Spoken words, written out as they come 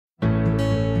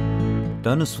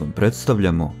Danas vam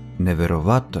predstavljamo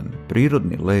neverovatan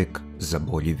prirodni lek za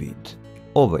bolji vid.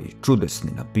 Ovaj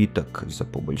čudesni napitak za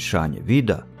poboljšanje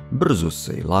vida brzo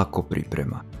se i lako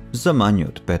priprema, za manje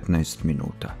od 15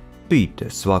 minuta. Pijte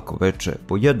svako veče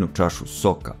po 1 čašu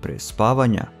soka pre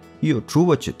spavanja i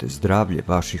očuvat ćete zdravlje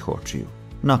vaših očiju.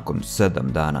 Nakon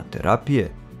 7 dana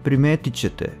terapije primetit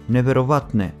ćete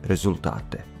neverovatne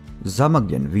rezultate.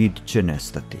 Zamagljen vid će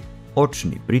nestati,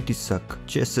 očni pritisak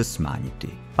će se smanjiti,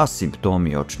 a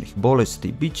simptomi očnih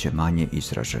bolesti bit će manje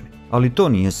izraženi. Ali to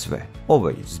nije sve.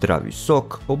 Ovaj zdravi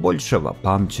sok poboljšava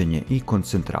pamćenje i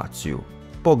koncentraciju.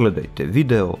 Pogledajte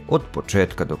video od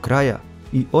početka do kraja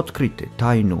i otkrijte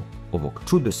tajnu ovog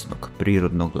čudesnog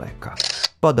prirodnog leka.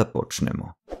 Pa da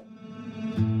počnemo.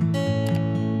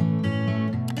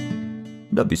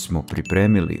 Da bismo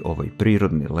pripremili ovaj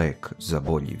prirodni lek za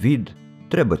bolji vid,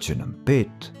 treba će nam 5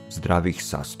 zdravih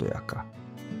sastojaka.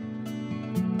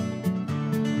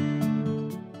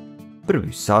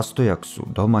 Prvi sastojak su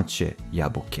domaće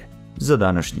jabuke. Za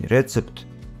današnji recept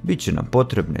bit će nam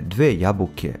potrebne 2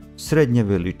 jabuke srednje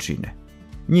veličine.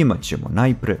 Njima ćemo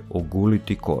najpre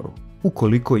oguliti koru.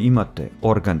 Ukoliko imate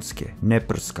organske,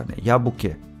 neprskane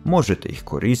jabuke, možete ih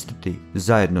koristiti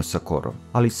zajedno sa korom,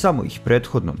 ali samo ih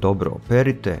prethodno dobro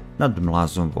operite nad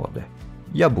mlazom vode.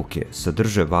 Jabuke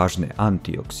sadrže važne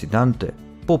antioksidante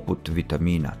poput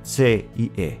vitamina C i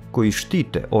E, koji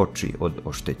štite oči od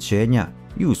oštećenja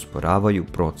i usporavaju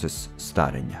proces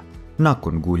starenja.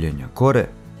 Nakon guljenja kore,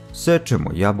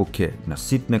 sečemo jabuke na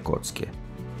sitne kocke.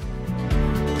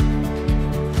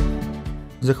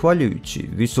 Zahvaljujući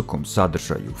visokom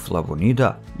sadržaju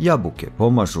flavonida, jabuke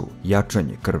pomažu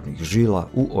jačanje krvnih žila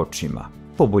u očima,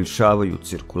 poboljšavaju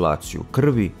cirkulaciju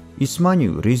krvi i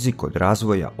smanjuju rizik od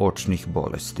razvoja očnih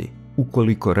bolesti.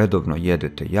 Ukoliko redovno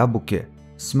jedete jabuke,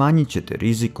 smanjit ćete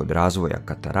rizik od razvoja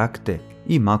katarakte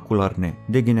i makularne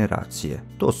degeneracije.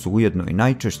 To su ujedno i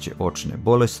najčešće očne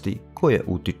bolesti koje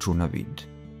utiču na vid.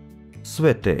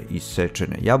 Sve te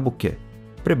isečene jabuke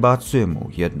prebacujemo u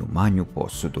jednu manju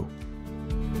posudu.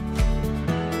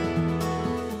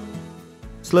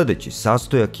 Sljedeći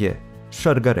sastojak je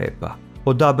šargarepa.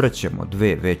 Odabrat ćemo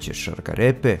 2 veće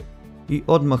šargarepe i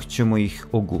odmah ćemo ih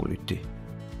oguliti.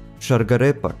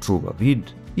 Šargarepa čuva vid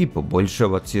i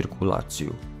poboljšava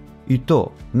cirkulaciju. I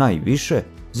to najviše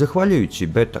zahvaljujući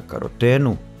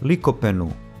beta-karotenu,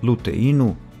 likopenu,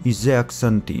 luteinu i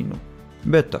zeaksantinu.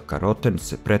 Beta-karoten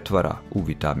se pretvara u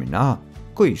vitamin A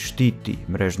koji štiti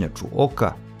mrežnjaču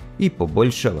oka i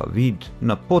poboljšava vid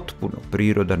na potpuno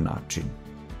prirodan način.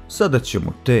 Sada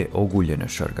ćemo te oguljene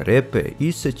šargarepe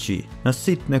iseći na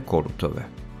sitne kolutove.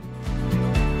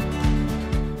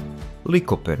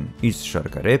 Likopen iz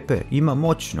šargarepe ima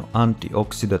moćno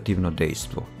antioksidativno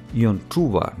dejstvo i on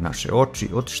čuva naše oči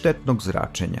od štetnog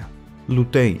zračenja.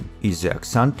 Lutein i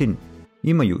zeaksantin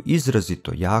imaju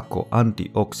izrazito jako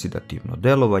antioksidativno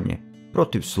delovanje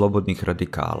protiv slobodnih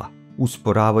radikala,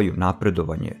 usporavaju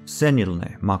napredovanje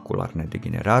senilne makularne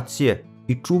degeneracije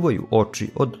i čuvaju oči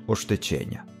od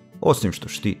oštećenja. Osim što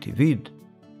štiti vid,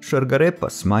 šargarepa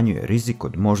smanjuje rizik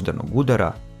od moždanog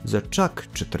udara za čak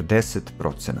 40%.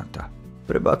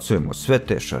 Prebacujemo sve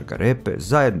te šargarepe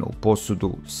zajedno u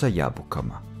posudu sa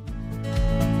jabukama.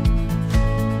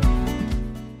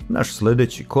 Naš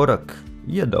sljedeći korak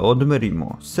je da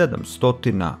odmerimo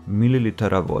 700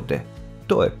 ml vode.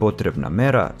 To je potrebna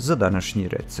mera za današnji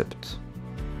recept.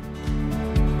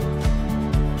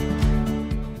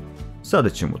 Sada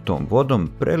ćemo tom vodom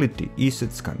preliti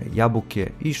iseckane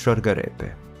jabuke i šargarepe.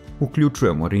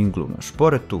 Uključujemo ringlu na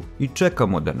šporetu i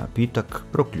čekamo da napitak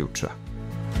proključa.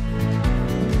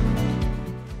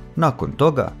 Nakon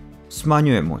toga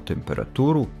smanjujemo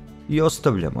temperaturu i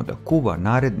ostavljamo da kuva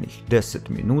narednih 10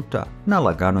 minuta na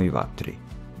laganoj vatri.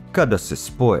 Kada se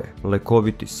spoje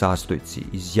lekoviti sastojci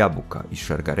iz jabuka i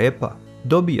šargarepa,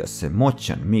 dobija se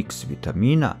moćan miks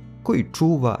vitamina koji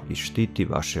čuva i štiti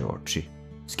vaše oči.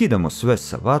 Skidamo sve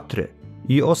sa vatre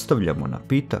i ostavljamo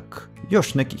napitak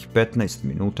još nekih 15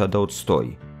 minuta da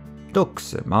odstoji, dok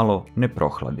se malo ne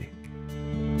prohladi.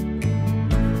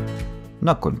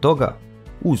 Nakon toga,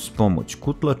 uz pomoć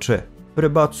kutlače,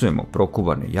 prebacujemo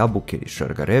prokuvane jabuke i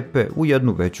šargarepe u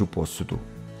jednu veću posudu.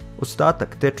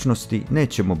 Ostatak tečnosti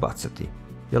nećemo bacati,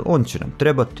 jer on će nam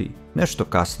trebati nešto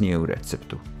kasnije u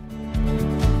receptu.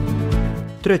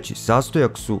 Treći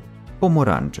sastojak su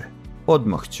pomoranđe.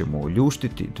 Odmah ćemo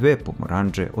uljuštiti 2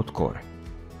 pomoranđe od kore.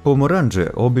 Pomoranđe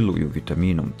obiluju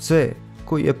vitaminom C,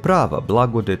 koji je prava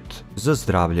blagodet za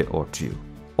zdravlje očiju.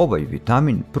 Ovaj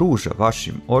vitamin pruža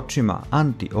vašim očima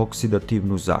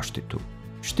antioksidativnu zaštitu.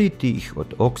 Štiti ih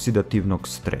od oksidativnog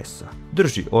stresa,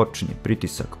 drži očni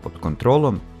pritisak pod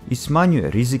kontrolom i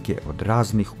smanjuje rizike od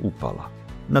raznih upala.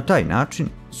 Na taj način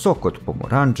sok od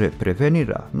pomorandže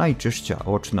prevenira najčešća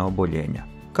očna oboljenja,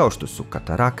 kao što su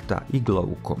katarakta i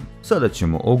glaukom. Sada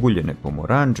ćemo oguljene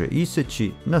pomorandže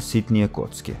iseći na sitnije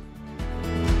kocke.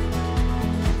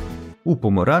 U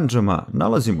pomorandžama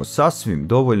nalazimo sasvim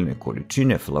dovoljne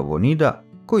količine flavonida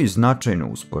koji značajno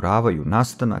usporavaju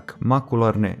nastanak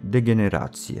makularne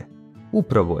degeneracije.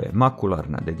 Upravo je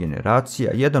makularna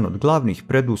degeneracija jedan od glavnih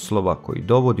preduslova koji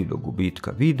dovodi do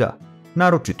gubitka vida,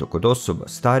 naročito kod osoba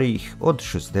starijih od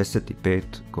 65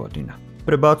 godina.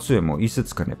 Prebacujemo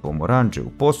iseckane pomorandže u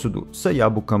posudu sa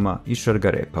jabukama i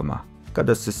šargarepama.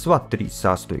 Kada se sva tri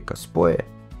sastojka spoje,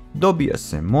 dobija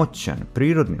se moćan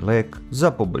prirodni lek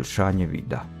za poboljšanje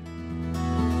vida.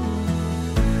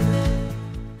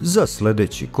 Za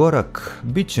sljedeći korak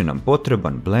bit će nam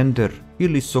potreban blender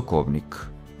ili sokovnik.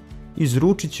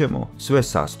 Izručit ćemo sve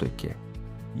sastojke: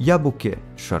 jabuke,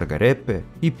 šargarepe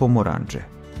i pomorandže.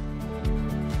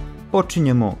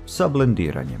 Počinjemo sa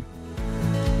blendiranjem.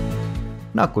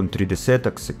 Nakon 30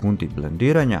 sekundi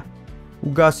blendiranja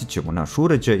ugasit ćemo naš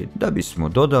uređaj da bismo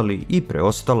dodali i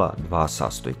preostala dva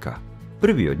sastojka.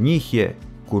 Prvi od njih je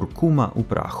kurkuma u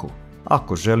prahu.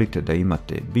 Ako želite da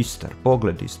imate bistar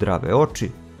pogled i zdrave oči,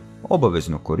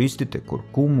 obavezno koristite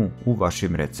kurkumu u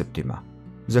vašim receptima.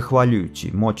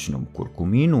 Zahvaljujući moćnom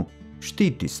kurkuminu,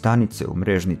 štiti stanice u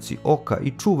mrežnici oka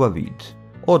i čuva vid.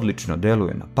 Odlično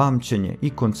deluje na pamćenje i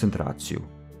koncentraciju.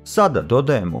 Sada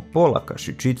dodajemo pola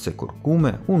kašičice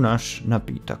kurkume u naš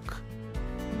napitak.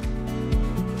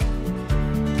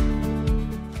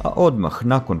 A odmah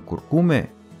nakon kurkume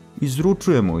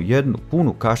izručujemo jednu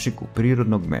punu kašiku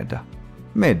prirodnog meda.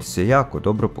 Med se jako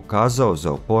dobro pokazao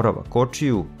za oporavak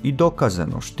očiju i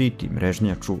dokazano štiti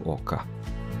mrežnjaču oka.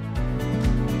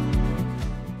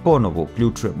 Ponovo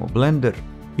uključujemo blender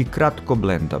i kratko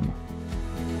blendamo.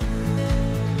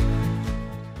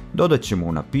 Dodat ćemo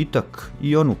u napitak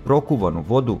i onu prokuvanu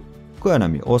vodu koja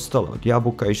nam je ostala od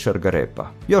jabuka i šargarepa.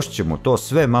 Još ćemo to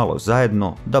sve malo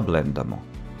zajedno da blendamo.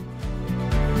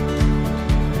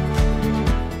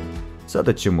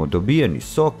 Sada ćemo dobijeni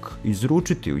sok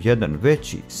izručiti u jedan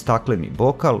veći stakleni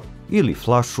bokal ili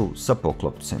flašu sa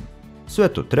poklopcem. Sve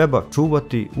to treba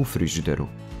čuvati u frižideru.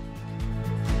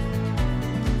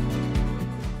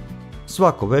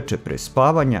 Svako veče pre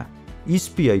spavanja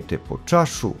ispijajte po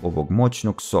čašu ovog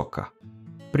moćnog soka.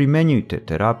 Primenjujte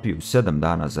terapiju 7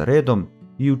 dana za redom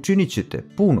i učinit ćete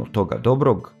puno toga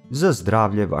dobrog za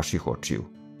zdravlje vaših očiju.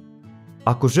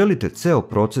 Ako želite ceo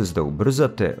proces da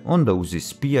ubrzate, onda uz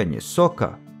ispijanje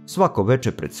soka svako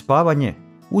veče pred spavanje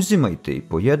uzimajte i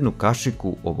po jednu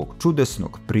kašiku ovog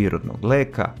čudesnog prirodnog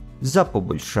leka za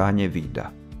poboljšanje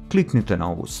vida. Kliknite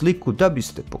na ovu sliku da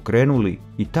biste pokrenuli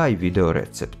i taj video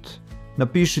recept.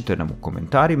 Napišite nam u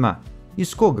komentarima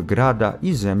iz kog grada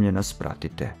i zemlje nas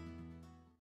pratite.